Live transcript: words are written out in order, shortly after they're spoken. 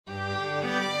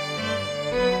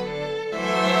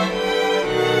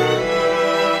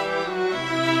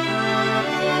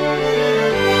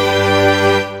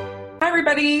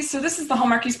everybody. So this is the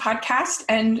Hallmarkies podcast,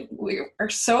 and we are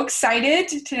so excited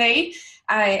today.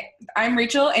 I'm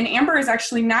Rachel, and Amber is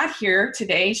actually not here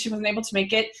today. She wasn't able to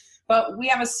make it, but we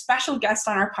have a special guest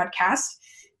on our podcast,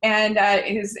 and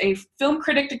is a film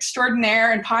critic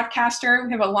extraordinaire and podcaster.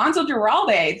 We have Alonso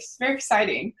Duralde. It's very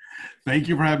exciting. Thank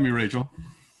you for having me, Rachel.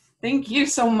 Thank you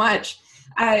so much.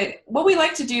 What we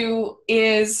like to do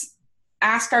is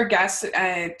ask our guests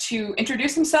to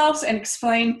introduce themselves and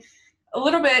explain a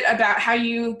little bit about how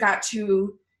you got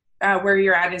to where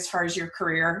you're at as far as your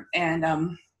career, and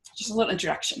just a little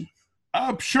introduction.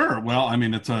 Sure. Well, I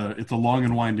mean, it's a long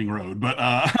and winding road, but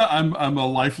I'm a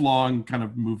lifelong kind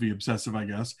of movie obsessive, I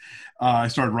guess. I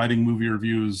started writing movie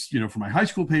reviews, for my high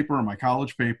school paper and my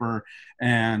college paper,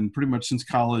 and pretty much since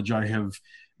college, I have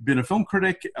been a film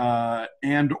critic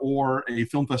and or a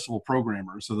film festival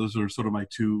programmer. So those are sort of my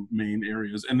two main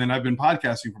areas. And then I've been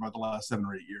podcasting for about the last 7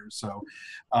 or 8 years. So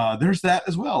there's that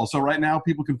as well. So right now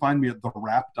people can find me at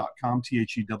thewrap.com,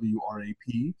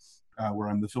 THEWRAP, where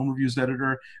I'm the film reviews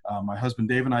editor. My husband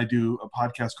Dave and I do a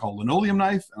podcast called Linoleum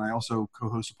Knife, and I also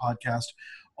co-host a podcast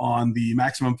on the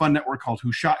Maximum Fun Network called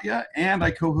Who Shot Ya? And I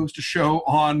co-host a show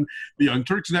on the Young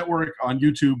Turks Network on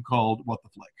YouTube called What the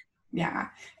Flick. Yeah.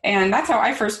 And that's how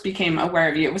I first became aware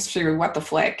of you. It was through What the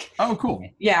Flick. Oh, cool.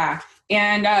 Yeah.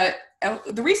 And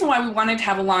the reason why we wanted to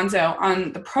have Alonso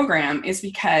on the program is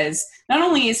because not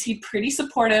only is he pretty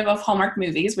supportive of Hallmark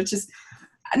movies, which is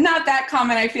not that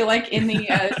common, I feel like, in the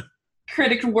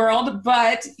critic world,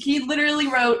 but he literally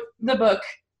wrote the book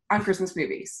on Christmas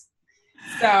movies.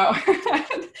 So why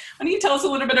don't you tell us a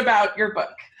little bit about your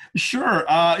book? Sure.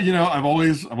 I've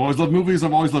always loved movies.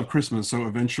 I've always loved Christmas. So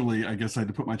eventually, I guess I had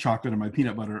to put my chocolate in my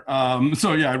peanut butter.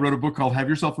 I wrote a book called Have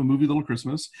Yourself a Movie Little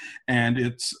Christmas. And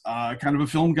it's kind of a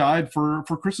film guide for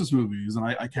Christmas movies. And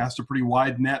I cast a pretty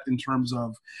wide net in terms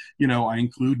of, I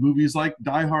include movies like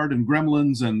Die Hard and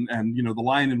Gremlins and The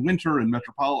Lion in Winter and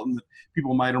Metropolitan that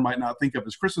people might or might not think of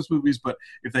as Christmas movies. But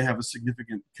if they have a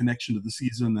significant connection to the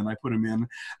season, then I put them in.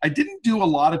 I didn't do a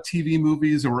lot of TV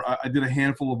movies, or I did a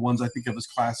handful of ones I think of as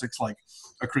classics, like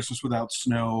A Christmas Without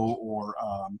Snow or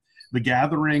The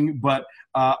Gathering, but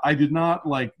I did not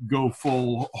go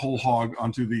whole hog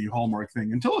onto the Hallmark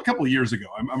thing until a couple of years ago.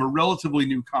 I'm a relatively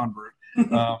new convert.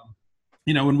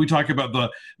 When we talk about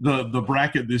the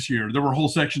bracket this year, there were whole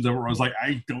sections of it where I was like,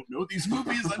 I don't know these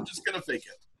movies. I'm just going to fake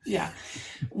it. Yeah.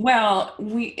 Well,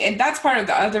 and that's part of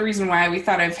the other reason why we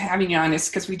thought of having you on is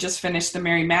because we just finished the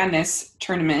Merry Madness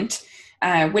tournament,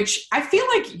 which I feel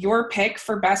like your pick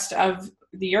for best of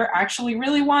the year actually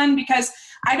really won, because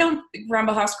I don't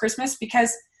Rumble House Christmas,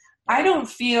 because I don't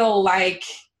feel like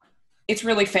it's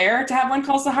really fair to have When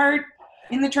Calls the Heart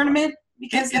in the tournament,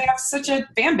 because they have such a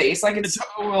fan base. No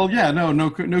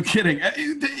kidding.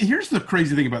 Here's the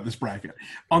crazy thing about this bracket.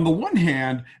 On the one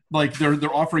hand,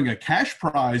 they're offering a cash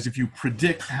prize if you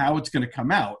predict how it's going to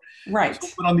come out. Right.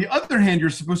 But on the other hand,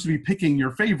 you're supposed to be picking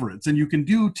your favorites, and you can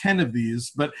do 10 of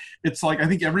these, but it's I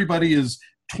think everybody is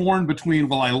torn between,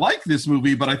 well, I like this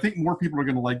movie, but I think more people are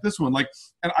going to like this one.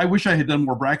 And I wish I had done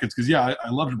more brackets, because I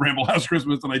loved Bramble House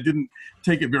Christmas, and I didn't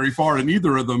take it very far in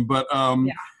either of them. But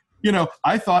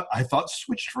I thought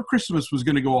Switched for Christmas was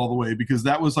going to go all the way, because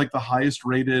that was the highest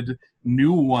rated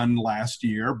new one last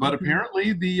year. But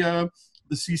apparently the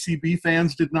CCB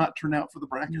fans did not turn out for the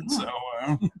bracket. Yeah.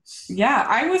 So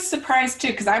I was surprised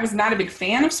too, because I was not a big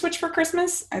fan of Switched for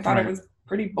Christmas. I thought It was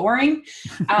pretty boring.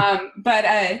 But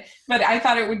I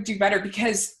thought it would do better,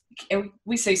 because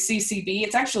we say CCB.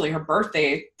 It's actually her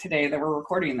birthday today that we're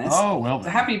recording this. Oh, well. So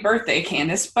happy birthday,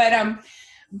 Candace.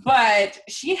 But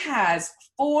she has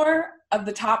 4 of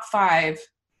the top 5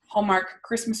 Hallmark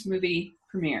Christmas movie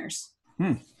premieres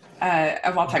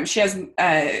of all time. She has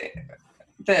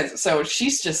so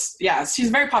she's she's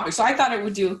very popular. So I thought it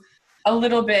would do a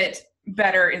little bit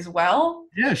better as well.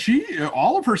 Yeah,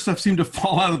 all of her stuff seemed to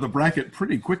fall out of the bracket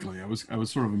pretty quickly. I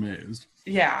was sort of amazed.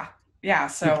 Yeah.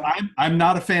 So I'm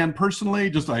not a fan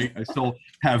personally. Just I still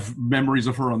have memories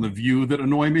of her on The View that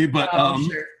annoy me. But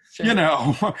sure.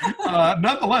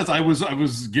 Nonetheless, I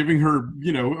was giving her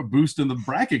a boost in the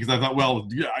bracket, because I thought, well,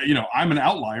 I'm an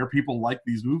outlier. People like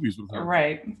these movies with her.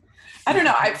 Right. I don't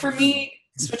know. For me,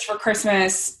 Switch for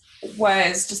Christmas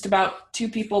was just about 2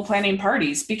 people planning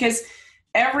parties, because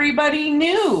everybody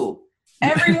knew.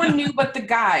 Everyone knew but the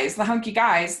guys, the hunky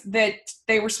guys, that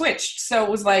they were switched. So it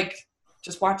was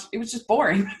just watch. It was just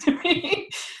boring to me.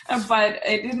 But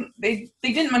they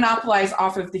didn't monopolize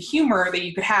off of the humor that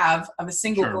you could have of a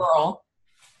single girl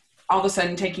all of a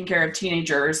sudden taking care of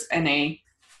teenagers and a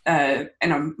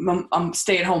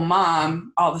stay-at-home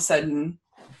mom all of a sudden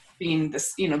being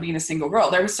a single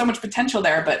girl. There was so much potential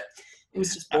there, but It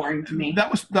was just boring to me.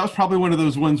 That was probably one of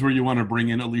those ones where you want to bring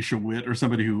in Alicia Witt or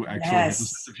somebody who actually has a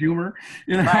sense of humor.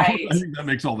 Right. I think that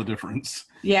makes all the difference.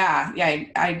 Yeah,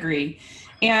 I agree.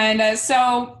 And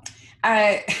so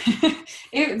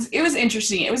it was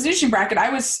interesting. It was an interesting bracket. I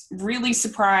was really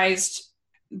surprised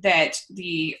that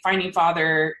the Finding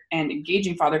Father and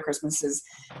Engaging Father Christmases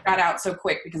got out so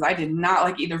quick, because I did not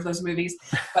like either of those movies,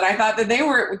 but I thought that they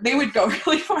would go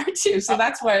really far too. So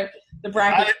that's what the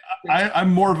bracket.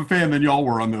 I'm more of a fan than y'all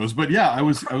were on those, but yeah, I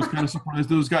was kind of surprised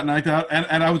those got knocked out,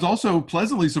 and I was also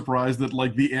pleasantly surprised that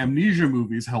like the Amnesia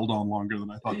movies held on longer than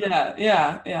I thought.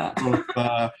 Yeah.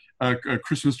 Both,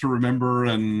 Christmas to Remember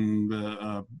and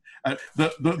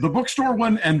the bookstore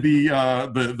one and the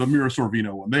Mira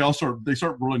Sorvino one. They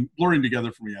start blurring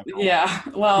together for me after. Yeah,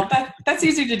 well, that's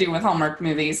easy to do with Hallmark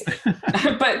movies.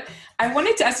 But I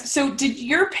wanted to ask, so did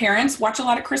your parents watch a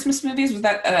lot of Christmas movies? Was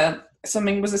that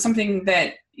something? Was it something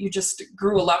that you just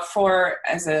grew a love for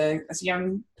as a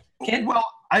young kid? Well,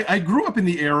 I grew up in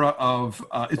the era of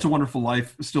It's a Wonderful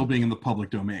Life still being in the public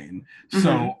domain.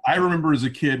 So I remember as a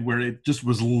kid where it just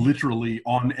was literally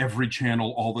on every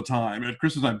channel all the time at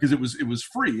Christmas time, because it was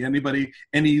free. Any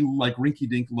like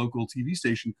rinky-dink local TV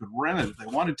station could rent it if they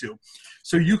wanted to.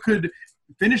 So you could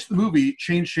finish the movie,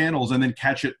 change channels, and then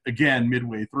catch it again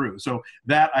midway through. So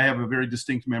that I have a very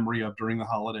distinct memory of during the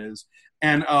holidays.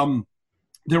 And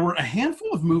there were a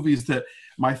handful of movies that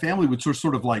my family would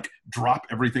sort of like drop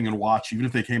everything and watch, even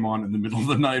if they came on in the middle of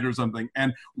the night or something.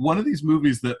 And one of these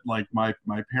movies that like my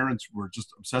parents were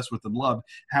just obsessed with and loved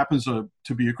happens to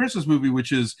be a Christmas movie,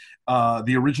 which is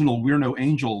the original We're No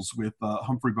Angels with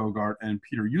Humphrey Bogart and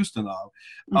Peter Ustinov.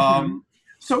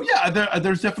 So yeah,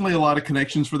 there's definitely a lot of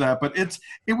connections for that, but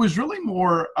it was really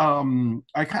more,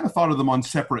 I kind of thought of them on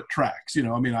separate tracks.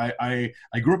 I mean, I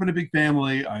grew up in a big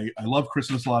family. I love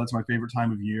Christmas a lot. It's my favorite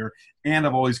time of year. And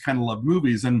I've always kind of loved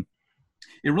movies. And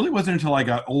it really wasn't until I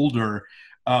got older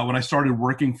when I started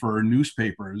working for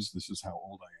newspapers. This is how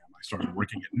old I am. I started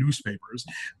working at newspapers.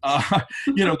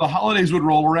 The holidays would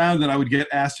roll around and I would get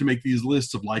asked to make these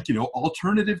lists of like,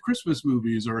 alternative Christmas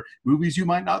movies or movies you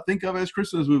might not think of as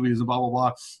Christmas movies and blah, blah,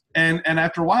 blah. And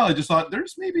after a while, I just thought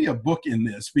there's maybe a book in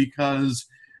this, because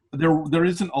there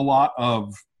isn't a lot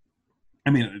of,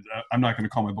 I mean, I'm not going to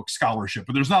call my book scholarship,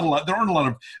 but there aren't a lot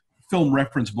of film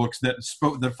reference books that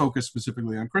focus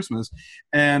specifically on Christmas.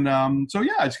 And so,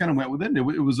 yeah, I just kind of went with it. It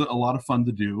was a lot of fun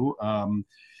to do. I'm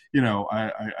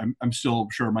still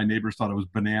sure my neighbors thought it was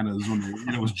bananas when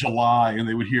it was July and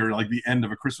they would hear like the end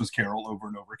of A Christmas Carol over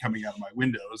and over coming out of my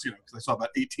windows, because I saw about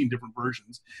 18 different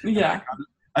versions. Yeah.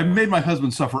 I made my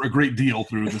husband suffer a great deal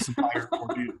through this entire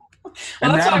ordeal.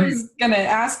 Well, that's what I was going to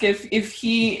ask, if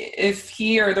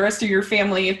he or the rest of your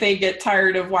family, if they get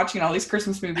tired of watching all these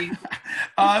Christmas movies.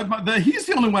 He's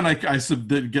the only one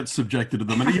that gets subjected to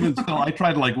them, and even still, I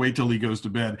try to like wait till he goes to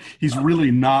bed. He's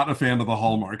really not a fan of the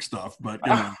Hallmark stuff, but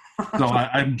so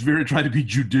I'm trying to be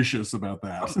judicious about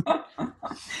that.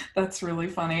 That's really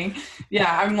funny.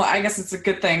 Yeah, I guess it's a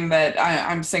good thing that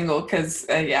I'm single, because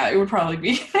it would probably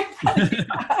be.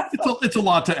 It's a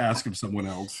lot to ask of someone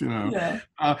else, Yeah.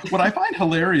 What I find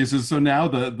hilarious is, so now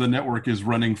the network is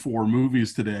running 4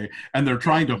 movies today, and they're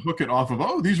trying to hook it off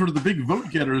of, these were the big vote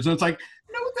getters, and it's like,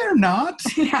 no, they're not.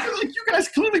 Yeah. Like, you guys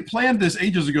clearly planned this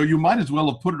ages ago. You might as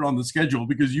well have put it on the schedule,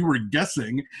 because you were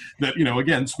guessing that,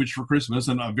 again, Switch for Christmas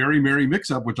and A Very Merry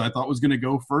Mix-Up, which I thought was going to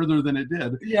go further than it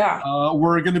did,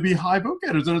 were going to be high vote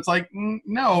getters. And it's like,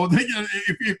 no,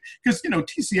 because,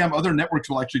 TCM, other networks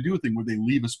will actually do a thing where they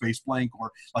leave a space blank,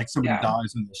 or like somebody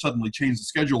dies and they'll suddenly change the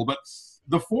schedule. But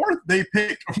the 4th they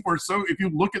picked were so, if you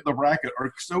look at the bracket,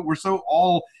 we're so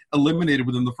all eliminated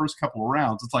within the first couple of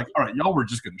rounds. It's like, all right, y'all were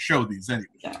just going to show these anyway.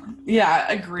 Yeah,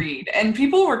 agreed. And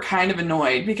people were kind of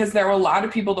annoyed, because there were a lot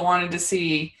of people that wanted to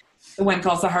see the When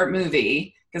Calls the Heart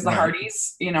movie, because the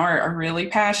Hardys, are really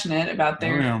passionate about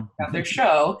their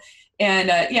show.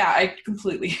 And I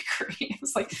completely agree.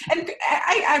 It's like, and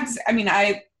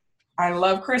I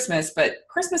love Christmas, but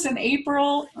Christmas in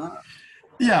April.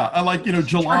 Yeah, I like,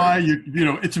 July,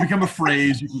 it's become a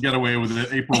phrase. You can get away with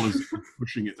it. April is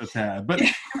pushing it a tad. But,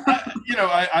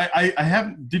 I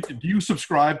haven't, do you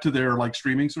subscribe to their, like,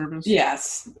 streaming service?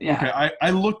 Yes. Yeah. Okay,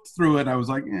 I looked through it. I was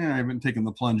like, I haven't taken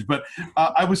the plunge. But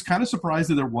I was kind of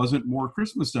surprised that there wasn't more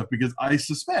Christmas stuff, because I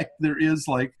suspect there is,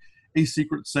 like, a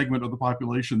secret segment of the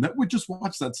population that would just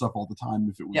watch that stuff all the time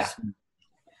if it was... Yeah.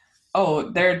 Oh,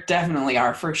 there definitely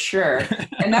are, for sure.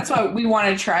 And that's why we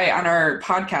want to try on our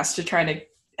podcast, to try to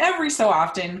every so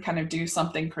often kind of do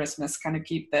something Christmas, kind of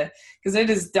keep because it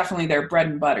is definitely their bread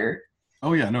and butter.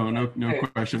 Oh yeah, no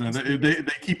question. And they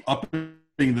keep upping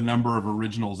the number of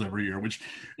originals every year, which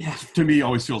Yeah. to me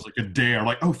always feels like a dare.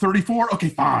 Like, oh, 34? Okay,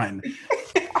 fine.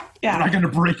 Yeah. You're not going to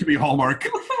break me, Hallmark.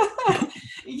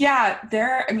 Yeah,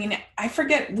 I mean, I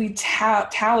forget we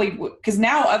tallied because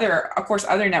now of course,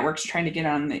 other networks are trying to get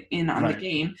on the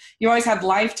game. You always had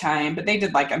Lifetime, but they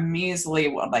did like a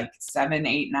measly, like 7,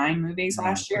 8, 9 movies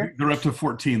last year. They're up to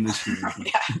 14 this year.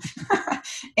 Yeah.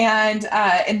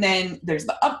 And then there's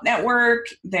the Up Network.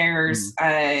 There's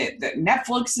the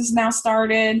Netflix is now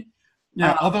started.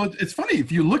 Yeah, although it's funny,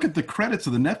 if you look at the credits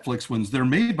of the Netflix ones, they're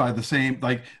made by the same,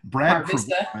 like Brad.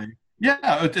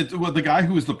 Yeah, well, the guy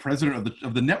who is the president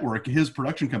of the network, his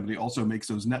production company also makes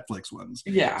those Netflix ones.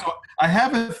 Yeah. So I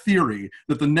have a theory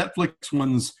that the Netflix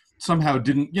ones somehow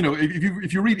didn't,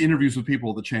 if you read interviews with people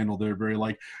at the channel, they're very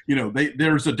like,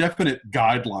 there's a definite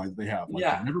guideline they have. Like,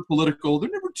 they're never political,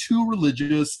 they're never too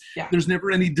religious. Yeah. There's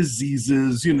never any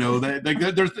diseases,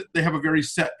 they have a very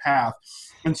set path.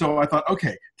 And so I thought,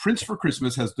 okay, Prince for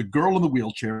Christmas has the girl in the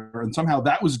wheelchair, and somehow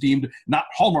that was deemed not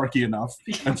Hallmarky enough,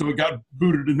 and so it got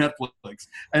booted to Netflix.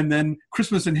 And then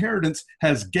Christmas Inheritance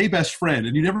has Gay Best Friend,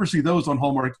 and you never see those on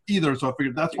Hallmark either, so I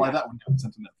figured that's why that one got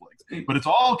sent to Netflix. But it's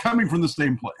all coming from the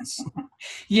same place.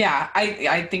 Yeah,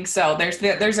 I think so.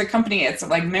 There's a company, it's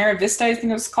like Mara Vista, I think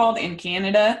it was called, in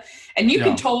Canada. And you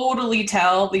can totally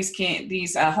tell these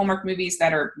Hallmark movies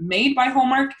that are made by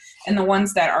Hallmark and the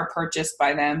ones that are purchased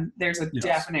by them. There's a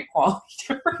definite quality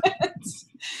difference.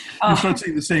 You start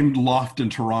seeing the same loft in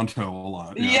Toronto a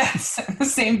lot. Yeah. Yes, the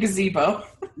same gazebo.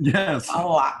 Yes. A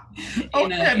lot.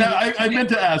 I meant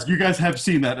to ask, you guys have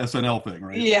seen that SNL thing,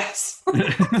 right? Yes.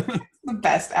 The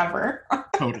best ever.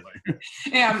 Totally.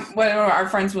 Yeah, one of our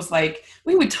friends was like,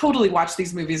 we would totally watch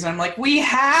these movies. And I'm like, we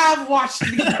have watched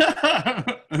these.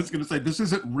 I was going to say, this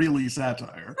isn't really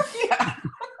satire. Yeah.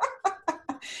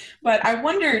 But I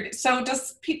wondered, so do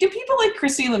people like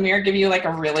Christy Lemire give you like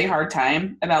a really hard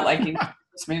time about liking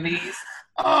Christmas movies?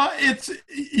 It's,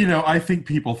 I think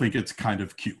people think it's kind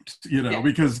of cute,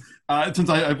 because since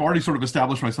I've already sort of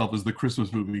established myself as the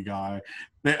Christmas movie guy,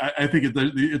 I think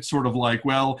it's sort of like,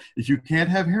 well, if you can't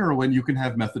have heroin, you can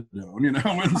have methadone,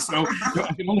 and so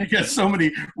I can only get so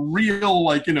many real,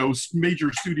 like,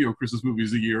 major studio Christmas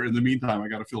movies a year. In the meantime, I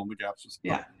got to fill in the gaps with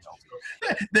something else.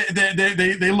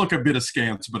 They look a bit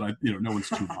askance, but no one's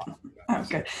too hot. Oh,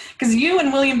 good. Because you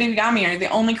and William Bibiami are the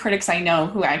only critics I know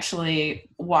who actually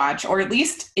watch, or at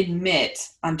least admit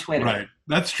on Twitter. Right.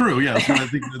 That's true. Yes. And I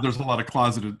think that there's a lot of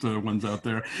closeted ones out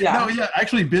there. Yeah. No, yeah.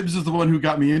 Actually, Bibbs is the one who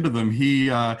got me into them. He,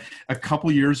 a couple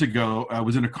years ago,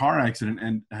 was in a car accident,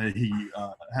 and he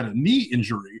had a knee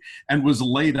injury and was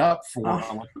laid up for like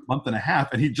a month and a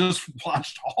half. And he just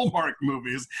watched Hallmark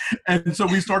movies. And so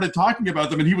we started talking about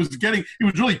them, and he was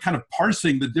really kind of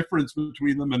parsing the difference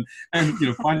between them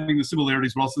and finding the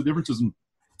similarities, but also the differences. And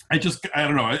I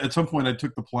don't know. At some point, I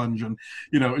took the plunge, and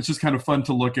it's just kind of fun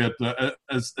to look at,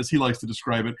 as he likes to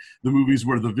describe it, the movies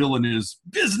where the villain is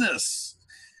business.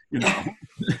 Yeah.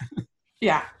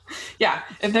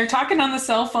 If they're talking on the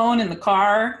cell phone in the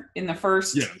car in the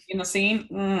first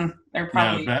scene, they're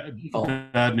probably evil.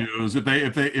 Bad news. If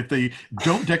they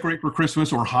don't decorate for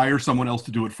Christmas or hire someone else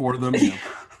to do it for them.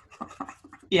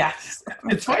 Yes.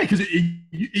 It's funny because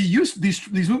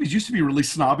these movies used to be really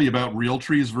snobby about real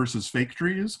trees versus fake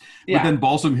trees, but then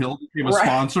Balsam Hill became a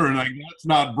sponsor, and that's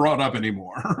not brought up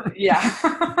anymore. Yeah.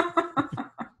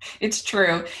 It's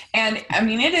true. And I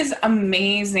mean, it is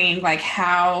amazing, like,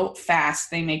 how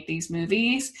fast they make these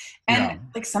movies. And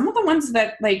like some of the ones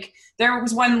that, like, there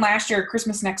was one last year,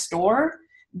 Christmas Next Door,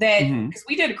 that because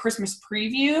we did a Christmas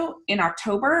preview in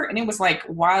October, and it was like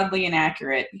wildly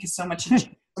inaccurate because so much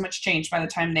changed by the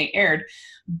time they aired.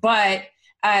 But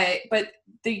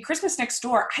the Christmas Next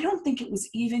Door, I don't think it was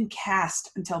even cast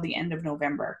until the end of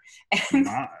November. And,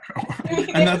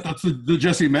 and that's the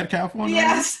Jesse Metcalf one?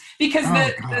 Yes, right? Because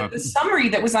the summary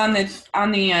that was on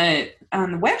the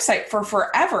website for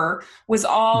forever was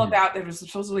all about, it was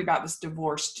supposedly about this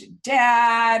divorced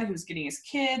dad who was getting his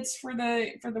kids for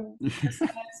the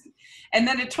and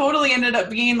then it totally ended up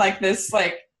being like this,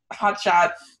 like,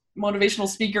 hotshot motivational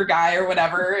speaker guy or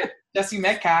whatever, Jesse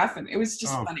Metcalf, and it was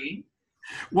just funny.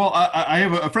 Well, I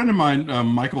have a friend of mine,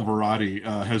 Michael Verratti,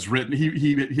 has written.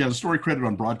 He has a story credit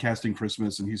on Broadcasting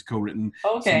Christmas, and he's co-written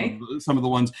some of the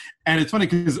ones. And it's funny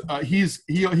because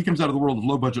he comes out of the world of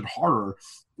low budget horror,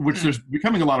 which there's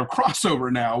becoming a lot of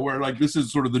crossover now, where like this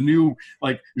is sort of the new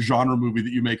like genre movie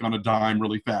that you make on a dime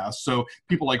really fast. So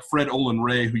people like Fred Olen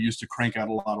Ray, who used to crank out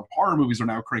a lot of horror movies, are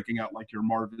now cranking out like your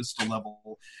Mar Vista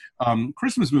level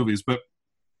Christmas movies. But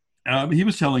he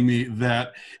was telling me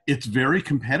that it's very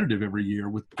competitive every year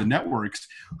with the networks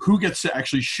who gets to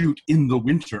actually shoot in the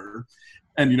winter.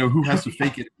 and who has to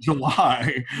fake it in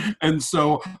July. And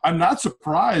so I'm not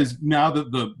surprised now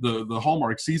that the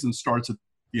Hallmark season starts at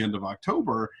the end of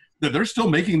October, that they're still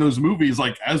making those movies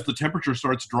like as the temperature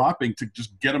starts dropping to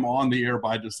just get them on the air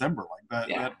by December. Like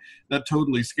that, that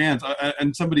totally scans.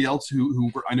 And somebody else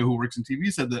who I know who works in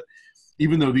TV said that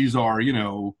even though these are,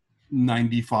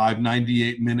 95,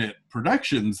 98-minute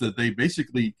productions, that they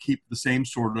basically keep the same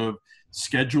sort of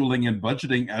scheduling and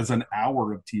budgeting as an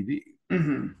hour of TV.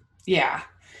 Mm-hmm. Yeah.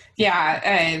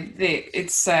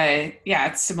 It's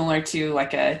similar to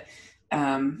like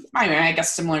I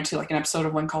guess similar to like an episode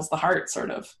of One Calls the Heart, sort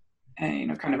of,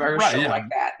 kind of a show like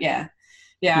that. Yeah.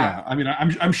 I mean,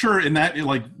 I'm sure in that,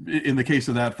 like in the case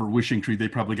of that for Wishing Tree, they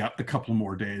probably got a couple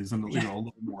more days and a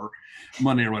little more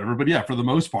money or whatever. But yeah, for the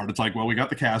most part, it's like, well, we got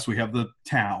the cast, we have the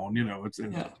town, it's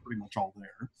pretty much all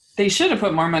there. They should have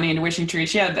put more money into Wishing Tree.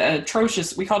 She had the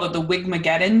atrocious, we called it the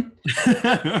Wigmageddon.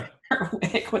 Her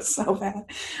wig was so bad.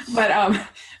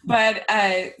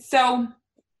 So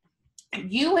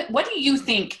what do you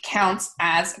think counts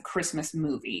as a Christmas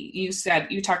movie?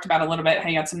 You talked about a little bit how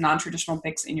you had some non-traditional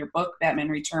picks in your book, Batman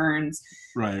Returns,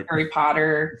 right, Harry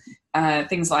Potter,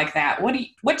 things like that.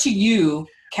 What to you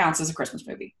counts as a Christmas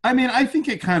movie? I mean, I think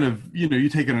it kind of, you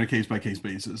take it on a case-by-case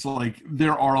basis. Like,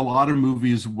 there are a lot of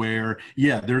movies where,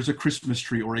 there's a Christmas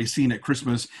tree or a scene at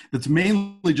Christmas that's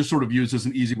mainly just sort of used as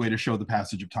an easy way to show the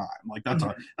passage of time. Like, that's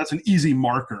that's an easy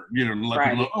marker, to let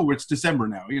people know, oh, it's December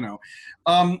now,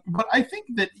 But I think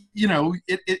that,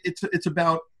 it's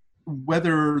about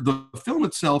whether the film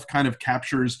itself kind of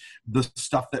captures the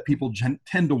stuff that people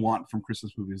tend to want from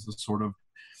Christmas movies, the sort of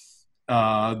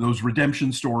those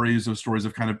redemption stories, those stories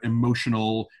of kind of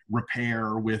emotional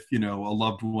repair with, a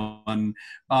loved one.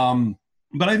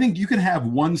 But I think you can have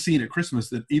one scene at Christmas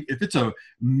that if it's a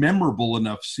memorable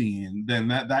enough scene, then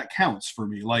that counts for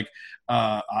me. Like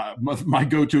my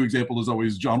go-to example is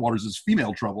always John Waters'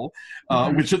 Female Trouble,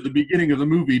 which at the beginning of the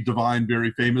movie, Divine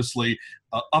very famously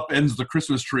upends the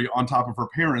Christmas tree on top of her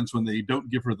parents when they don't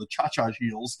give her the cha-cha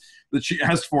heels that she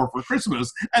asked for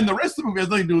Christmas. And the rest of the movie has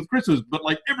nothing to do with Christmas, but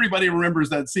like everybody remembers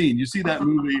that scene. You see that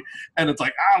movie and it's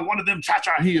like, one of them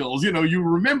cha-cha heels, you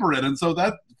remember it. And so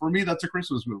that, for me, that's a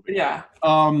Christmas movie. Yeah.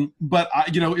 But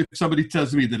if somebody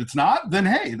tells me that it's not, then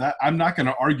hey, I'm not going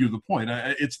to argue the point.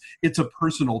 It's a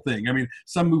personal thing. I mean,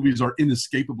 some movies are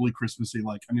inescapably Christmassy.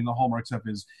 Like, I mean, the Hallmark stuff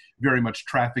is very much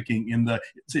trafficking in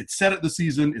it's set at the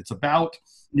season. It's about,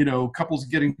 couples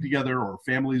getting together or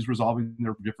families resolving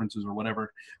their differences or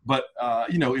whatever. But,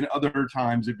 in other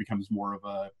times it becomes more of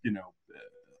a,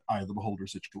 eye of the beholder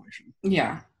situation.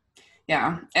 Yeah.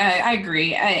 Yeah, I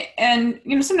agree.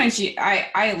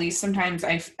 Sometimes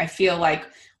I feel like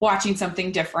watching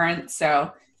something different.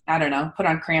 So I don't know, put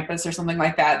on Krampus or something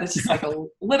like that. That's just like a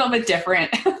little bit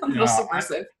different, a little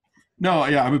subversive.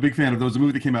 I'm a big fan of those. A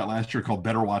movie that came out last year called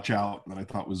Better Watch Out that I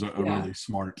thought was a really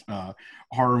smart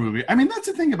horror movie. I mean, that's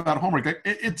the thing about Hallmark.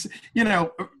 It's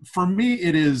for me,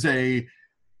 it is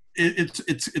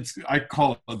it's I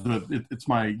call it it's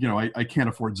my I can't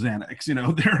afford Xanax.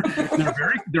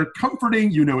 They're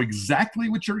comforting. Exactly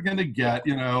what you're gonna get.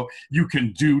 You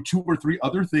can do 2 or 3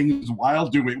 other things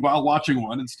while watching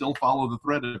one and still follow the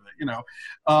thread of it.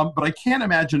 But I can't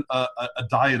imagine a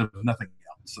diet of nothing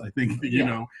else. I think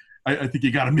I think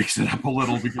you got to mix it up a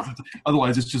little because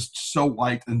otherwise it's just so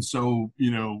light and so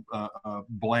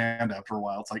bland after a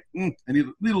while. It's like I need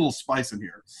a little spice in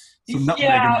here. Some nutmeg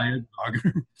in my dog.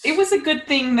 It was a good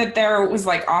thing that there was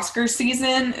like Oscar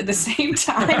season at the same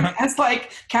time as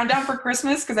like Countdown for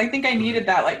Christmas, because I think I needed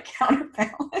that like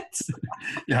counterbalance.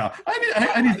 Yeah,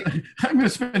 I'm going to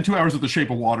spend 2 hours with The Shape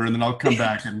of Water, and then I'll come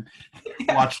back and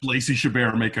watch Lacey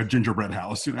Chabert make a gingerbread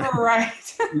house. Right.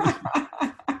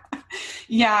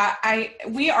 Yeah,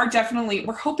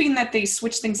 we're hoping that they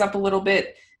switch things up a little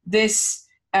bit this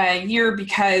year,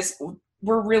 because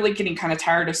we're really getting kind of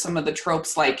tired of some of the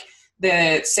tropes, like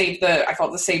I call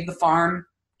it the save the farm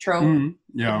trope.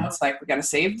 Yeah. It's like we got to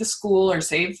save the school or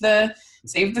save the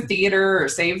theater or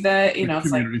save the, it's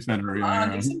community like, center.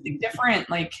 do something different.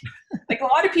 Like a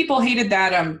lot of people hated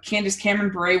that Candace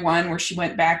Cameron Bure one where she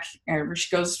went back, where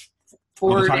she goes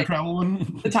forward. The time travel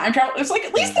one? The time travel. It was like,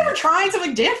 at least they were trying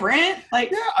something different.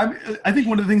 Like, I think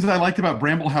one of the things that I liked about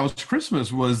Bramble House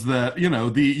Christmas was that,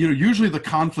 usually the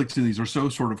conflicts in these are so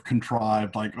sort of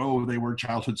contrived, like, oh, they were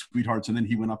childhood sweethearts and then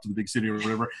he went up to the big city or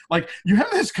whatever. Like, you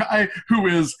have this guy who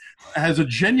has a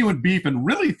genuine beef and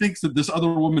really thinks that this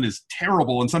other woman is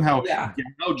terrible and somehow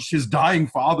gouged his dying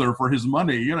father for his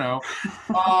money,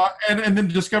 and then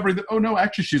discovering that, oh no,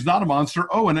 actually she's not a monster.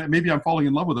 Oh, and maybe I'm falling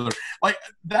in love with her. Like,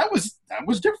 that was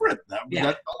different. That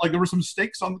felt like there were some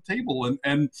stakes on the table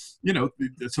and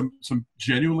some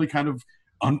genuinely kind of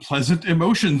unpleasant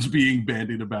emotions being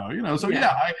bandied about, so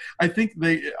I think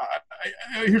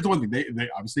here's the one thing, they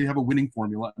obviously have a winning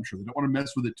formula. I'm sure they don't want to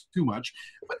mess with it too much,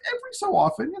 but every so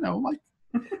often, like,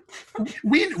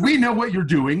 we know what you're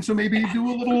doing, so maybe do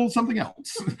a little something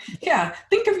else. Yeah,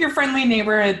 think of your friendly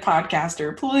neighborhood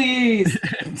podcaster, please.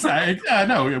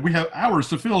 No, we have hours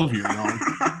to fill here.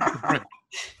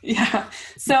 Yeah.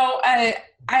 So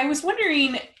I was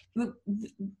wondering,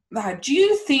 do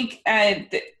you think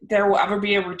that there will ever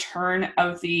be a return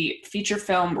of the feature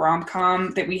film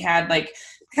rom-com that we had, like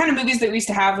the kind of movies that we used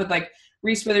to have with like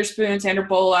Reese Witherspoon, Sandra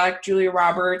Bullock, Julia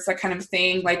Roberts, that kind of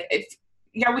thing? Like,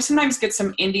 we sometimes get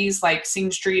some indies like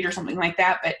Sing Street or something like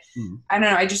that, but I don't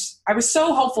know. I was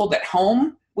so hopeful that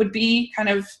Home would be kind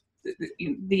of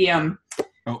the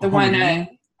one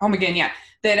again? Home Again, yeah,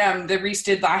 that Reese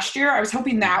did last year. I was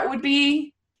hoping that would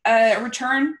be a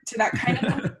return to that kind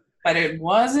of, but it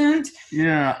wasn't.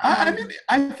 Yeah, I mean,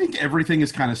 I think everything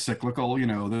is kind of cyclical.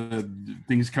 The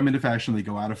things come into fashion, they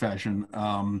go out of fashion,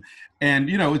 and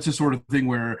it's a sort of thing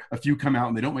where a few come out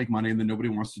and they don't make money, and then nobody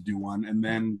wants to do one, and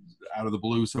then out of the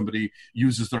blue, somebody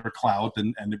uses their clout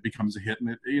and it becomes a hit,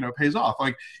 and it pays off.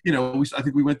 Like, I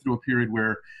think we went through a period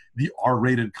where the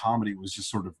R-rated comedy was just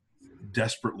sort of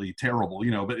desperately terrible,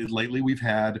 but lately we've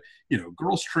had,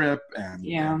 Girls Trip and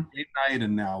Date Night,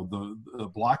 and now the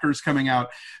Blockers coming out.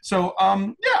 So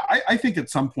I think at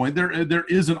some point there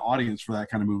is an audience for that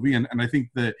kind of movie, and I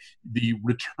think that the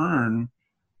return,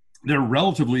 they're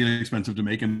relatively inexpensive to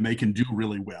make, and they can do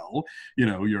really well.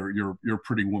 Your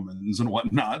Pretty Womans and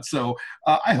whatnot. So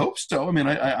I hope so. I mean,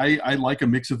 I like a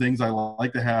mix of things. I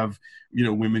like to have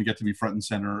women get to be front and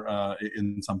center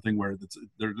in something where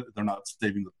they're not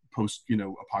saving the post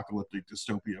apocalyptic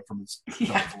dystopia from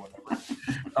itself or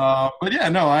whatever. But yeah,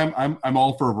 no, I'm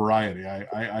all for a variety.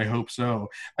 I hope so.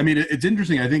 I mean, it's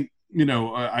interesting. I think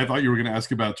I thought you were going to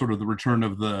ask about sort of the return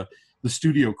of the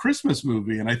studio Christmas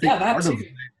movie, and I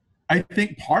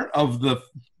think part of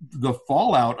the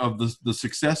fallout of the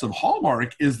success of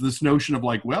Hallmark is this notion of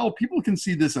like, well, people can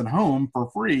see this at home for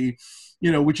free,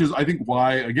 which is, I think,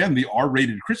 why, again, the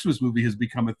R-rated Christmas movie has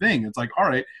become a thing. It's like, all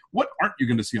right, what aren't you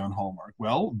going to see on Hallmark?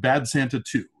 Well, Bad Santa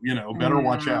 2, Better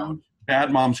Watch Out,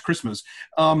 Bad Mom's Christmas,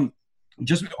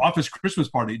 just Office Christmas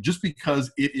Party, just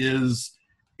because it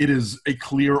is a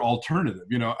clear alternative,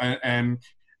 and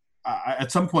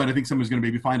at some point, I think someone's going to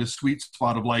maybe find a sweet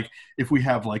spot of like, if we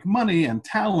have like money and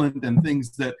talent and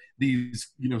things that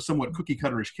these, somewhat cookie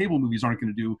cutterish cable movies aren't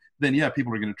going to do, then yeah,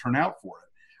 people are going to turn out for it.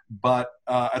 But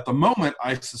at the moment,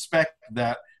 I suspect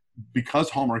that because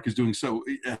Hallmark is doing so,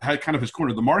 it kind of has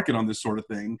cornered the market on this sort of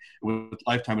thing with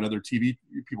Lifetime and other TV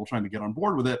people trying to get on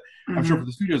board with it. Mm-hmm. I'm sure for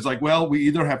the studios, like, well, we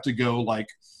either have to go like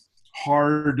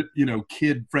hard,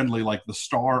 kid friendly, like The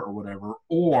Star or whatever,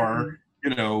 or,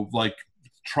 like,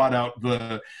 trot out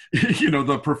the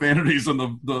the profanities and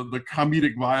the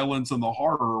comedic violence and the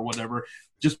horror or whatever,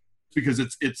 just because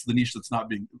it's the niche that's not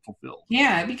being fulfilled.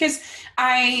 Yeah, because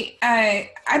I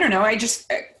don't know, I just,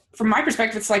 from my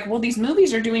perspective, it's like, well, these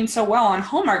movies are doing so well on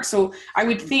Hallmark, so I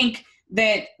would think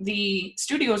that the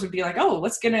studios would be like, oh,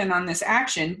 let's get in on this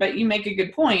action. But you make a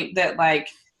good point that like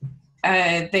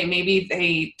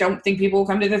they don't think people will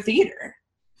come to the theater.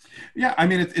 Yeah, I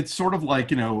mean, it's sort of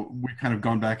like, we've kind of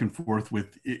gone back and forth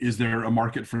with, is there a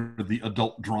market for the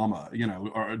adult drama,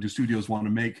 or do studios want to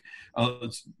make,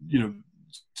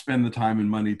 spend the time and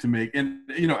money to make, and,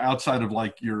 outside of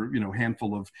like your,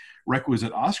 handful of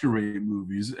requisite Oscar-rated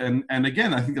movies. And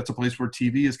again, I think that's a place where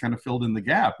TV has kind of filled in the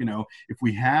gap. If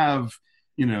we have,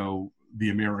 The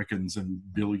Americans and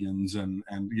Billions and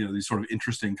these sort of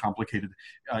interesting, complicated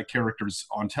characters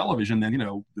on television, then,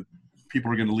 the people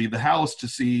are going to leave the house to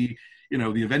see,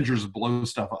 the Avengers blow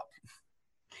stuff up.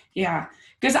 Yeah,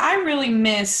 because I really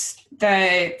miss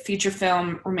the feature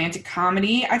film romantic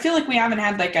comedy. I feel like we haven't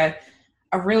had like a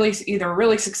really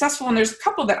successful, and there's a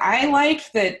couple that I like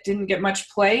that didn't get much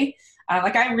play.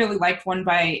 Like I really liked one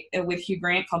with Hugh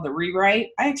Grant called The Rewrite.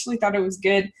 I actually thought it was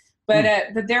good, but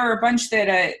there are a bunch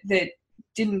that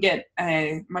didn't get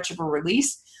much of a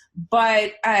release.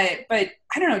 But I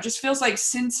don't know, it just feels like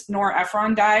since Nora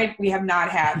Ephron died, we have not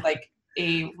had like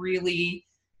a really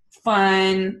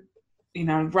fun,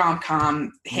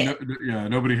 rom-com hit.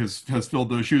 Nobody has filled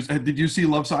those shoes. Did you see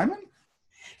Love, Simon?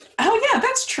 Oh yeah,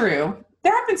 that's true.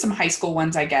 There have been some high school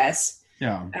ones, I guess.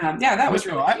 Yeah. That was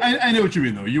really cute. I know what you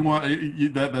mean though. You want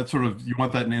that sort of, you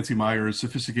want that Nancy Meyers,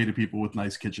 sophisticated people with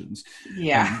nice kitchens.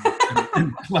 Yeah.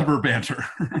 and clever banter.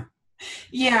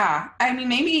 Yeah, I mean,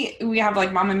 maybe we have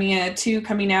like Mamma Mia 2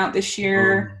 coming out this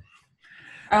year.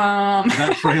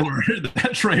 That trailer,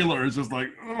 that trailer is just like,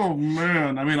 oh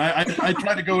man. I mean, I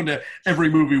try to go into every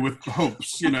movie with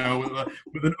hopes,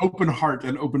 with an open heart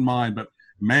and open mind, but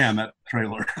man, that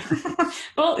trailer.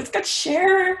 Well, it's got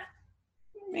Cher,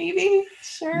 maybe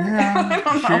Cher. Yeah, I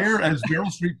don't know. Cher as Meryl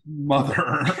Streep's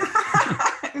mother.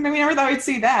 I mean, I never thought I'd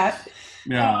see that.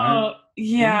 Yeah.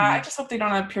 I just hope they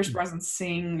don't have Pierce Brosnan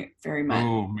sing very much.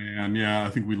 Oh man, yeah, I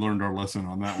think we learned our lesson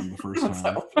on that one the first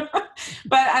time.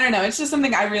 But I don't know. It's just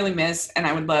something I really miss, and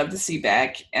I would love to see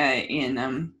back in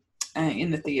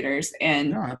the theaters. And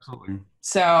yeah, absolutely.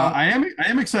 So I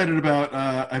am excited about.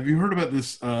 Have you heard about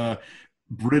this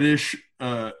British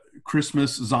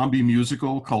Christmas zombie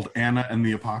musical called Anna and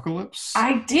the Apocalypse?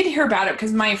 I did hear about it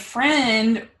because my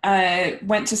friend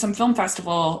went to some film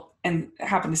festival and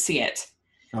happened to see it.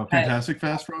 Oh, Fantastic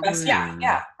Fast, probably?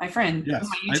 Yeah, my friend. Yes,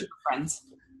 one of my YouTuber friends.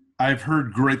 I've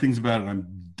heard great things about it. I'm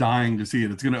dying to see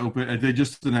it. It's going to open. They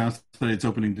just announced that it's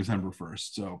opening December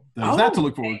 1st. So there's that to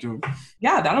look forward to.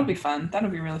 Yeah, that'll be fun. That'll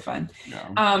be really fun.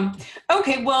 Yeah.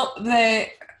 Okay, well, the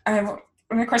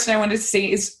question I wanted to say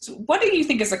is, what do you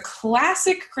think is a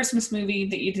classic Christmas movie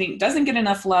that you think doesn't get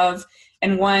enough love,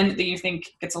 and one that you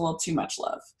think gets a little too much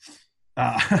love?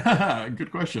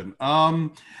 Good question.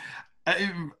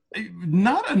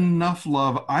 Not enough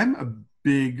love. I'm a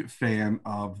big fan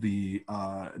of the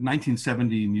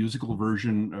 1970 musical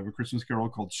version of A Christmas Carol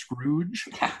called Scrooge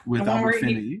with Albert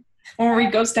Finney. Where he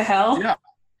goes to hell? Yeah.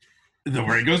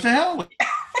 Where he goes to hell.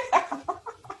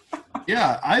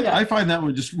 Yeah, I find that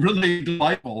one just really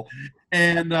delightful.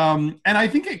 And I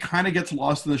think it kind of gets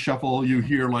lost in the shuffle. You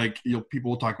hear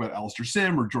people will talk about Alistair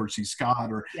Sim or George C.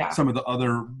 Scott or some of the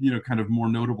other, kind of more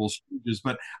notable Scrooges.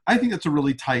 But I think it's a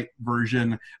really tight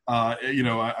version.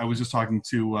 I was just talking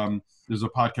to, there's a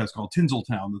podcast called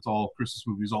Tinseltown that's all Christmas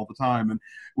movies all the time. And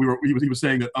he was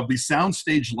saying that of the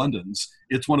soundstage Londons,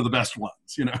 it's one of the best ones,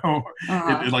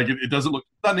 it doesn't look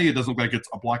stunning. It doesn't look like it's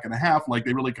a block and a half. Like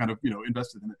they really kind of,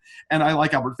 invested in it. And I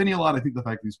like Albert Finney a lot. I think the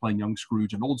fact that he's playing young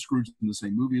Scrooge and old Scrooge in the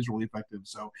same movie is really effective.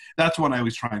 So that's one I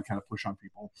always try and kind of push on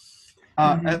people.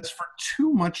 As for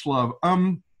too much love,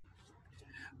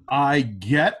 I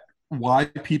get why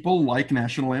people like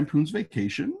National Lampoon's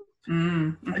Vacation.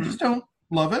 I just don't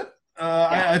love it.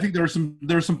 I think there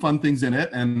are some fun things in it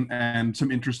and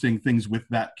some interesting things with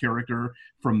that character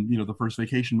from the first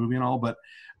Vacation movie and all, but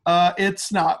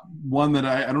it's not one that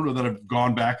I don't know that I've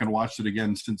gone back and watched it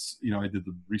again since I did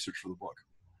the research for the book.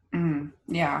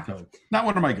 Yeah, so not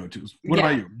one of my go-tos. What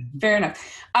about you? Fair enough.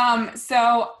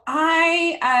 So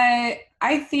I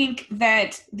think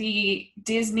that the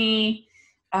Disney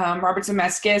Robert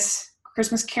Zemeckis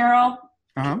Christmas Carol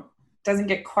doesn't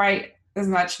get quite as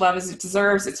much love as it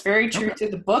deserves. It's very true to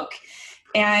the book,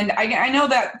 and I know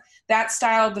that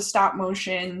style, the stop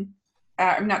motion,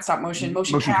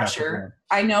 motion capture.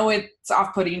 I know it's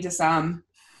off-putting to some,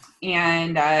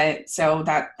 and so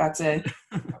that's a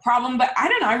problem. But I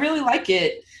don't know. I really like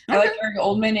it. I like Gary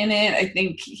Oldman in it. I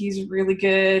think he's really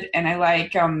good, and I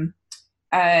like.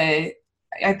 I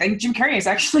think Jim Carrey is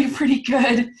actually a pretty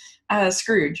good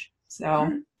Scrooge.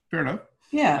 So fair enough.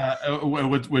 Yeah.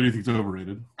 What do you think is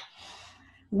overrated?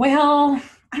 Well,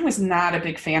 I was not a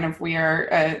big fan of We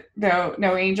Are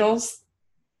No Angels.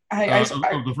 Of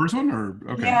the first one, or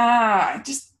okay? Yeah,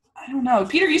 I don't know.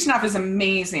 Peter Ustinov is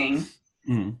amazing,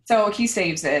 so he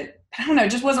saves it. I don't know, it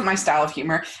just wasn't my style of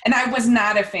humor, and I was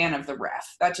not a fan of The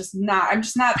Ref. I'm just not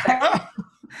that.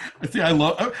 See, I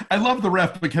love The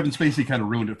Ref, but Kevin Spacey kind of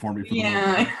ruined it for me.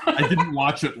 I didn't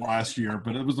watch it last year,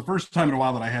 but it was the first time in a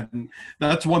while that I hadn't.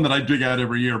 That's one that I dig out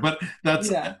every year, but that's.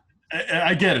 Yeah.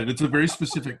 I get it. It's a very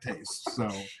specific taste.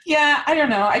 So yeah, I don't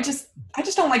know. I just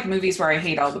don't like movies where I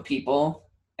hate all the people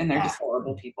and they're just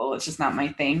horrible people. It's just not my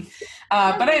thing.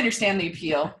 But I understand the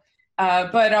appeal.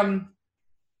 But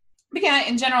yeah,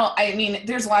 in general, I mean,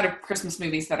 there's a lot of Christmas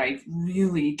movies that I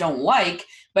really don't like,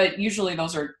 but usually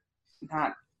those are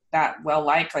not that well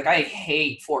liked. Like I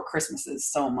hate Four Christmases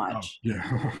so much.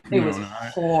 It was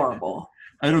horrible.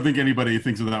 I don't think anybody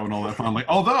thinks of that one all that fondly.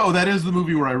 Although that is the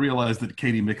movie where I realized that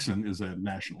Katie Mixon is a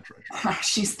national treasure.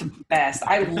 She's the best.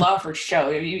 I love her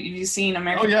show. Have you seen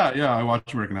American? Oh yeah. I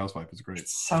watched American Housewife. It's great.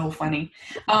 It's so funny.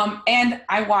 And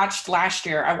I watched last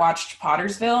year. I watched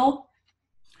Pottersville.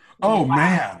 Oh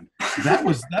man, that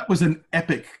was an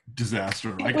epic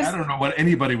disaster. Like I don't know what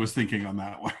anybody was thinking on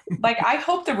that one. Like I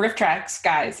hope the Riff Tracks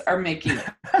guys are making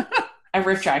a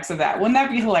riff tracks of that. Wouldn't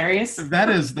that be hilarious? That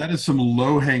is some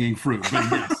low hanging fruit. But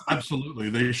yes, absolutely,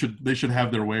 they should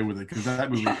have their way with it because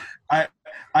that movie.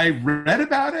 I read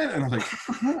about it, and I was like,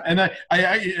 huh? And I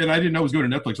didn't know it was going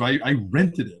to Netflix, so I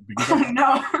rented it because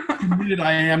no. committed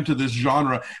I am to this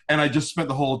genre, and I just spent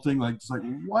the whole thing like,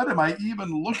 what am I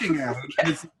even looking at? And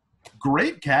it's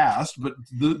great cast, but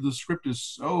the script is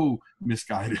so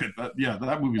misguided. But yeah,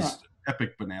 that movie's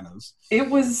epic bananas. It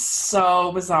was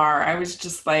so bizarre. I was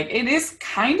just like, it is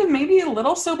kind of maybe a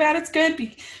little so bad it's good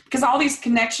because all these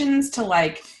connections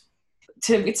to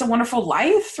It's a Wonderful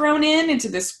Life thrown into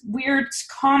this weird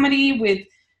comedy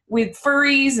with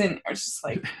furries, and I was just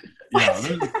like, yeah,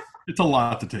 it's a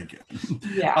lot to take in.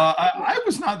 Yeah. I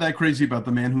was not that crazy about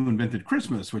The Man Who Invented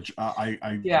Christmas, which I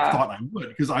thought I would,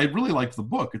 because I really liked the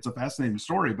book. It's a fascinating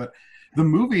story, but the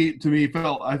movie to me I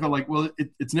felt like, well,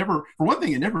 it's never, for one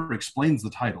thing, it never explains the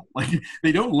title. Like,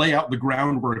 they don't lay out the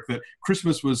groundwork that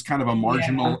Christmas was kind of a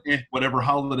marginal whatever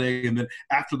holiday, and then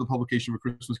after the publication of A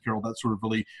Christmas Carol, that sort of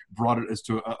really brought it as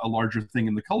to a larger thing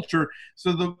in the culture.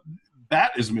 So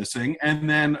that is missing. And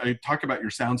then I talk about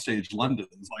your soundstage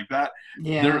Londons like that.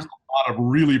 Yeah. There's a lot of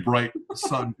really bright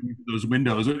sun through those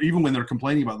windows. Even when they're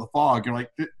complaining about the fog, you're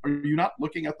like, are you not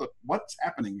looking at what's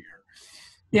happening here?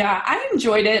 Yeah, I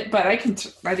enjoyed it, but I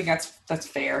think that's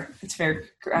fair. It's fair.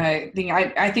 I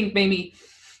think maybe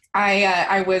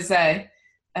it was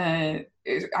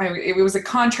a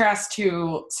contrast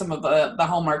to some of the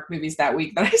Hallmark movies that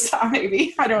week that I saw.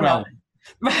 Maybe I don't know,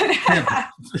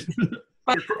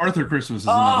 but Arthur Christmas is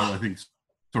another, I think,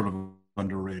 sort of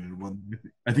underrated one.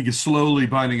 I think is slowly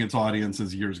finding its audience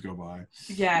as years go by.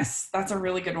 Yes, that's a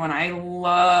really good one. I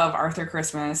love Arthur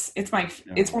Christmas. It's one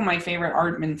of my favorite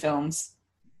Aardman films.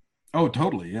 Oh,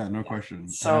 totally. Yeah, no question.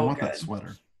 So I want good. that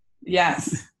sweater.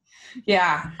 Yes.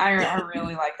 Yeah, I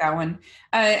really like that one.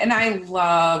 And I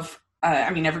love,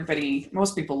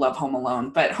 most people love Home Alone,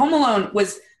 but Home Alone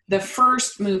was the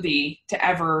first movie to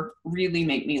ever really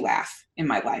make me laugh in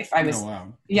my life. I was,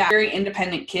 very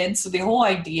independent kid. So the whole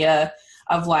idea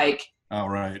of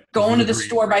going to the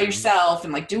store by yourself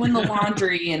and doing the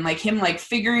laundry and him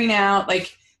figuring out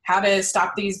how to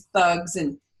stop these thugs.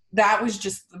 And that was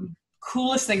just the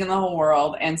coolest thing in the whole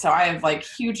world, and so I have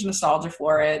huge nostalgia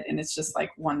for it, and it's just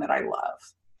one that I love.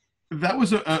 That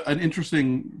was an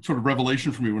interesting sort of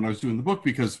revelation for me when I was doing the book,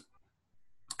 because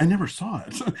I never saw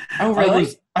it. Oh,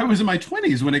 really? I was in my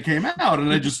 20s when it came out,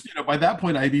 and I just, by that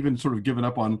point I had even sort of given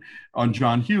up on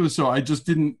John Hughes, so I just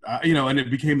didn't, and it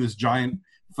became this giant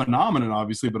phenomenon,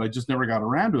 obviously, but I just never got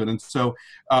around to it. And so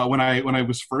when I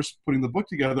was first putting the book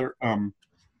together,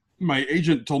 my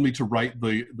agent told me to write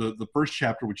the first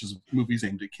chapter, which is movies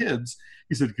aimed at kids.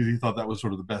 He said, because he thought that was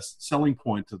sort of the best selling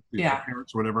point to the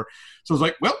parents or whatever. So I was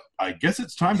like, well, I guess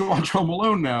it's time to watch Home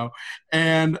Alone now.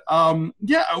 And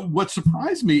what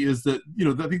surprised me is that,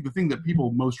 I think the thing that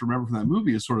people most remember from that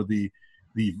movie is sort of the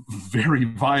very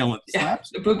violent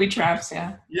slaps. The booby traps,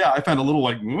 Yeah, I found a little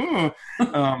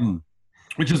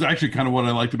which is actually kind of what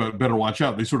I liked about Better Watch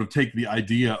Out. They sort of take the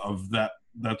idea of that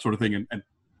sort of thing and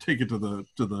take it to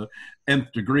the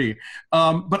nth degree.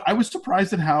 But I was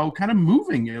surprised at how kind of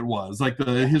moving it was,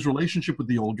 his relationship with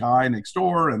the old guy next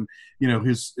door, and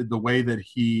the way that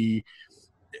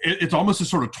it's almost a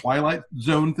sort of Twilight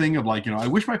Zone thing of I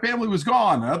wish my family was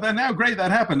gone. Now great, that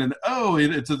happened. And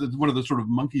it's one of the sort of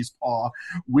monkey's paw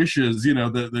wishes,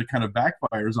 that kind of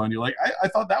backfires on you. I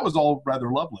thought that was all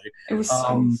rather lovely. It was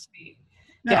so sweet.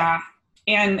 Yeah.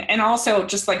 And also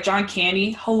just John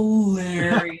Candy,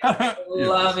 hilarious.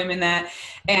 Love him in that.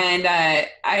 And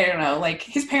I don't know,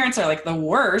 his parents are the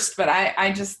worst, but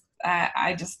I just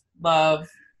love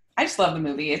the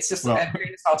movie. It's just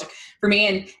very nostalgic for me.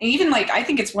 And even I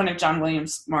think it's one of John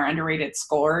Williams' more underrated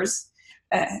scores.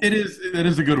 It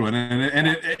is a good one. And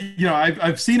it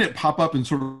I've seen it pop up in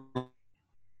sort of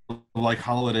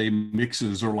holiday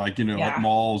mixes or at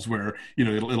malls where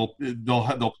they'll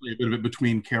play a bit of it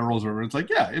between carols, or it's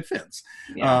it fits.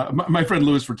 My friend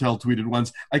Louis Vertel tweeted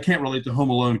once, I can't relate to Home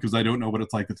Alone because I don't know what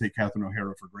it's like to take Catherine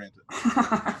O'Hara for granted.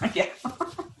 Yeah.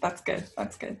 That's good.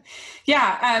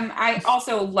 I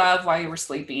also love While You Were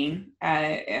Sleeping,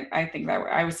 and I think that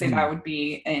I would say that would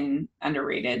be an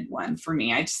underrated one for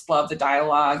me. I just love the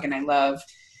dialogue, and I love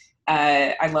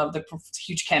the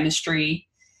huge chemistry,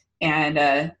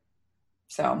 and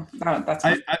so that's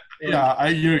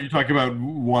you talk about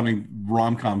wanting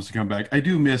rom-coms to come back. I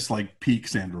do miss peak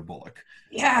Sandra Bullock.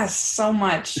 Yes, so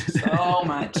much.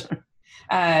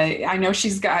 I know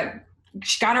she got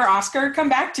her Oscar. Come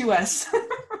back to us.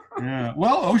 Yeah,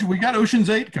 well, we got Ocean's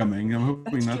 8 coming. I'm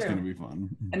hoping that's going to be fun.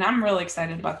 And I'm really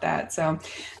excited about that. So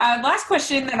last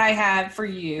question that I have for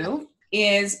you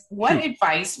is, what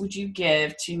advice would you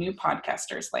give to new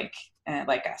podcasters like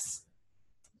us?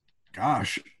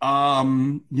 Gosh, I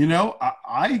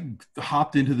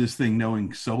hopped into this thing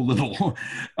knowing so little.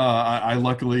 I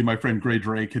luckily, my friend Gray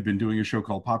Drake had been doing a show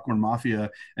called Popcorn Mafia,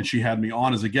 and she had me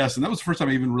on as a guest, and that was the first time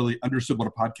I even really understood what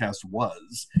a podcast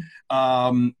was.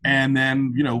 And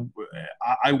then,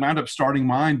 I wound up starting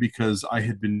mine because I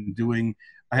had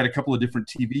a couple of different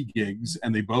TV gigs,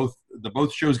 and both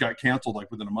shows got canceled like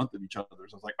within a month of each other.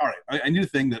 So I was like, all right, I need a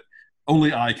thing that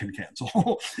only I can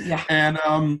cancel. Yeah. And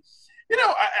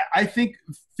I think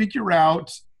figure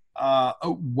out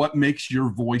what makes your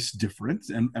voice different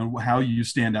and how you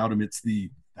stand out amidst the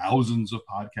thousands of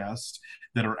podcasts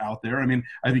that are out there. I mean,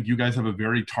 I think you guys have a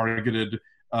very targeted,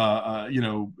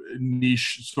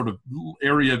 niche sort of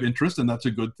area of interest, and that's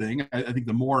a good thing. I think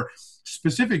the more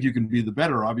specific you can be, the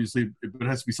better. Obviously, it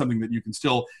has to be something that you can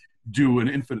still do an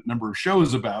infinite number of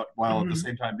shows about while at the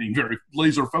same time being very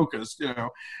laser focused,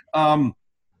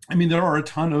 I mean, there are a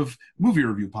ton of movie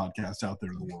review podcasts out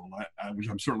there in the world, which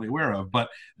I'm certainly aware of, but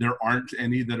there aren't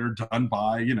any that are done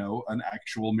by, an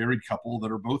actual married couple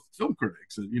that are both film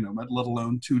critics, let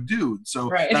alone two dudes. So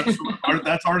right.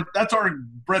 that's our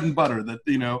bread and butter. And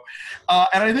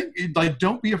I think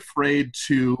don't be afraid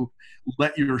to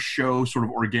let your show sort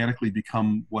of organically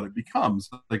become what it becomes.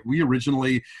 Like we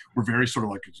originally were very sort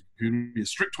of like a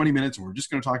strict 20 minutes, and we're just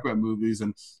going to talk about movies,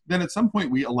 and then at some point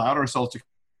we allowed ourselves to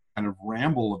kind of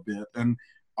ramble a bit, and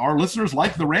our listeners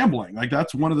like the rambling. Like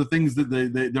that's one of the things that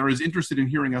they're as interested in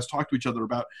hearing us talk to each other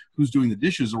about who's doing the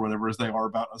dishes or whatever as they are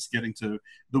about us getting to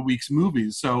the week's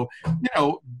movies. So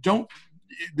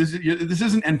this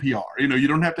isn't NPR. You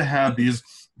don't have to have these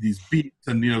beats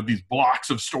and these blocks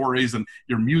of stories and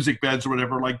your music beds or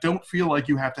whatever. Like don't feel like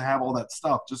you have to have all that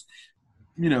stuff. Just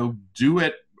do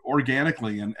it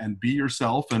organically and be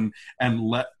yourself and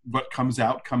let what comes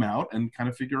out come out and kind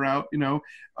of figure out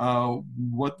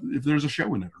what if there's a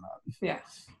show in it or not. Yeah.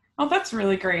 Oh, that's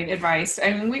really great advice.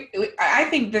 I mean, I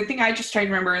think the thing I just try to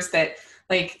remember is that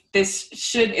like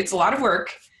it's a lot of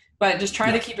work, but just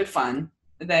try to keep it fun.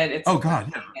 That it's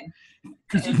God, yeah,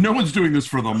 because no one's doing this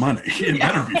for the money. It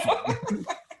better be fun.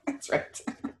 That's right.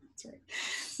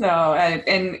 So,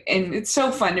 and it's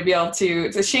so fun to be able to,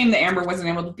 it's a shame that Amber wasn't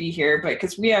able to be here, but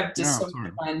because we have just so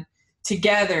much fun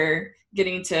together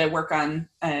getting to work on,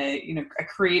 a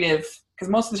creative,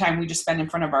 because most of the time we just spend in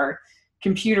front of our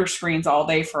computer screens all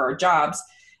day for our jobs.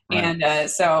 Right. And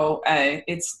so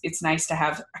it's nice to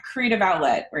have a creative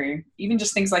outlet where even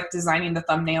just things like designing the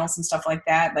thumbnails and stuff like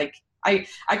that. Like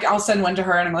I'll send one to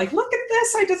her and I'm like, look at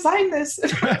this, I designed this.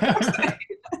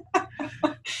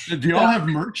 Do y'all have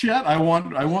merch yet? I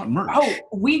want merch. Oh,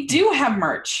 we do have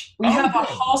merch. We have a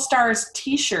Hall Stars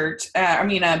T-shirt.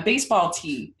 A baseball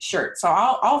T-shirt. So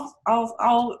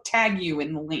I'll tag you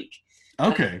in the link.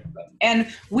 Okay. And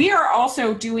we are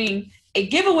also doing a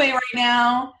giveaway right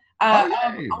now of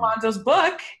Alonzo's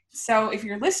book. So if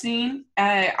you're listening,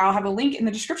 I'll have a link in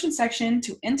the description section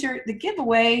to enter the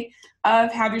giveaway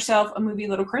of Have Yourself a Movie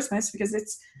Little Christmas, because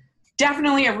it's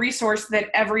definitely a resource that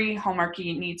every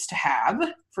Hallmarkie needs to have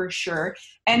for sure.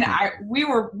 And we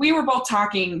were both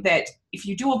talking that if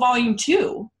you do a volume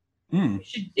 2,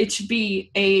 it should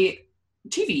be a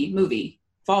TV movie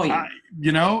volume.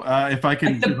 If I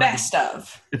can,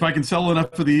 if I can sell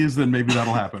enough of these, then maybe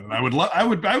that'll happen. And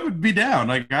I would be down.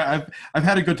 Like I've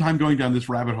had a good time going down this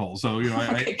rabbit hole. So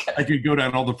I could go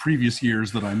down all the previous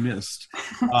years that I missed.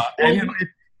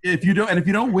 If you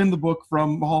don't win the book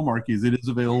from Hallmarkies, it is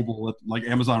available at like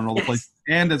Amazon and all the places,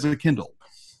 and as a Kindle.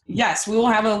 Yes, we will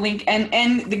have a link,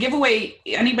 and the giveaway,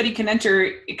 anybody can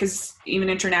enter, because even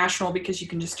international, because you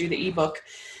can just do the ebook.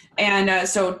 And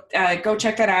so go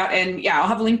check that out. And I'll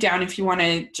have a link down if you want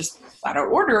to just flat out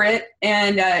order it,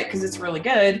 and because it's really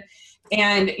good.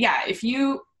 And if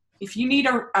you need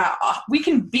we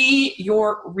can be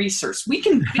your resource. We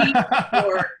can be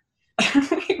your.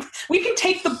 We can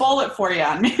take the bullet for you.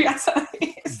 Maybe that's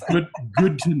good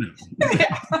to know.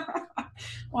 Yeah.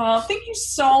 Well, thank you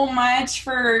so much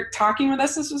for talking with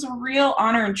us. This was a real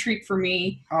honor and treat for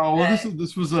me. Oh, well,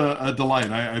 this was a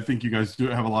delight. I think you guys do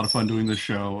have a lot of fun doing this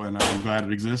show, and I'm glad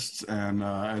it exists.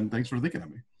 And thanks for thinking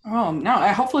of me. Oh, no.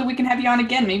 Hopefully we can have you on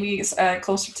again, maybe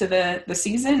closer to the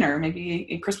season, or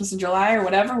maybe in Christmas in July or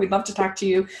whatever. We'd love to talk to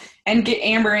you and get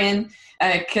Amber in,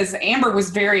 because Amber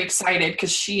was very excited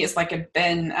because she is like a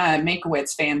Ben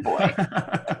Mankiewicz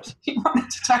fanboy. She wanted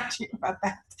to talk to you about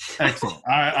that. Excellent.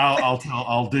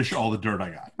 I'll dish all the dirt I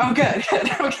got. Oh, good.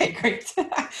 Okay, great.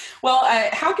 Well,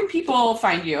 how can people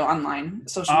find you online?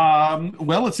 Social media?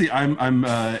 Well, let's see. I'm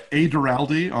A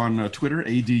Duralde on Twitter,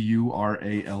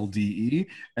 ADURALDE,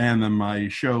 and then my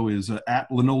show is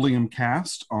at Linoleum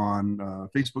Cast on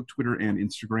Facebook, Twitter, and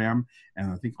Instagram,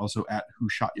 and I think also at Who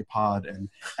Shot Ya Pod and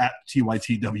at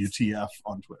TYTWTF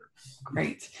on Twitter.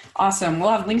 Great. Awesome. We'll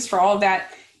have links for all of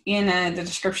that in the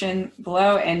description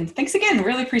below. And thanks again.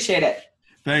 Really appreciate it.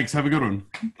 Thanks. Have a good one.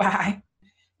 Bye.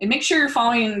 And make sure you're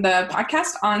following the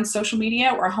podcast on social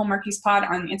media or Hallmarkies Pod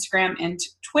on Instagram and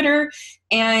Twitter.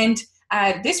 And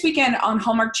this weekend on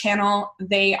Hallmark Channel,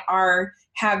 they are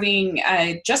having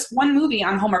just one movie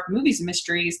on Hallmark Movies and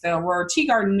Mysteries. The Aurora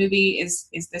Teagarden movie is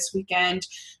this weekend,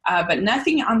 but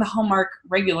nothing on the Hallmark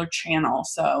regular channel.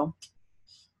 So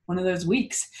one of those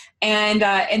weeks.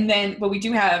 But we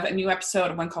do have a new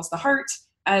episode of One Calls the Heart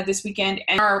this weekend.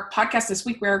 And our podcast this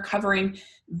week, we're covering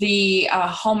the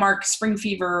Hallmark Spring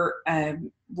Fever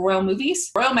royal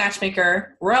movies, Royal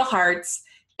Matchmaker, Royal Hearts,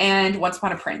 and Once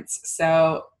Upon a Prince.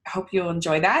 So I hope you'll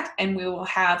enjoy that. And we will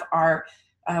have our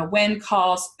When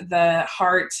Calls the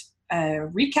Heart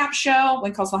recap show,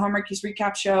 When Calls the Hallmarkies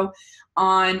recap show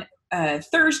on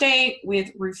Thursday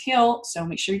with Ruth Hill. So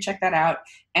make sure you check that out.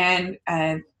 And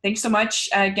thanks so much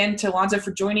again to Alonzo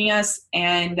for joining us.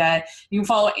 And you can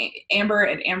follow Amber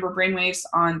at Amber Brainwaves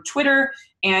on Twitter.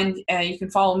 And you can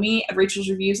follow me at Rachel's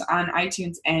Reviews on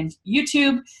iTunes and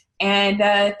YouTube. And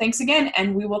thanks again.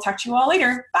 And we will talk to you all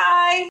later. Bye.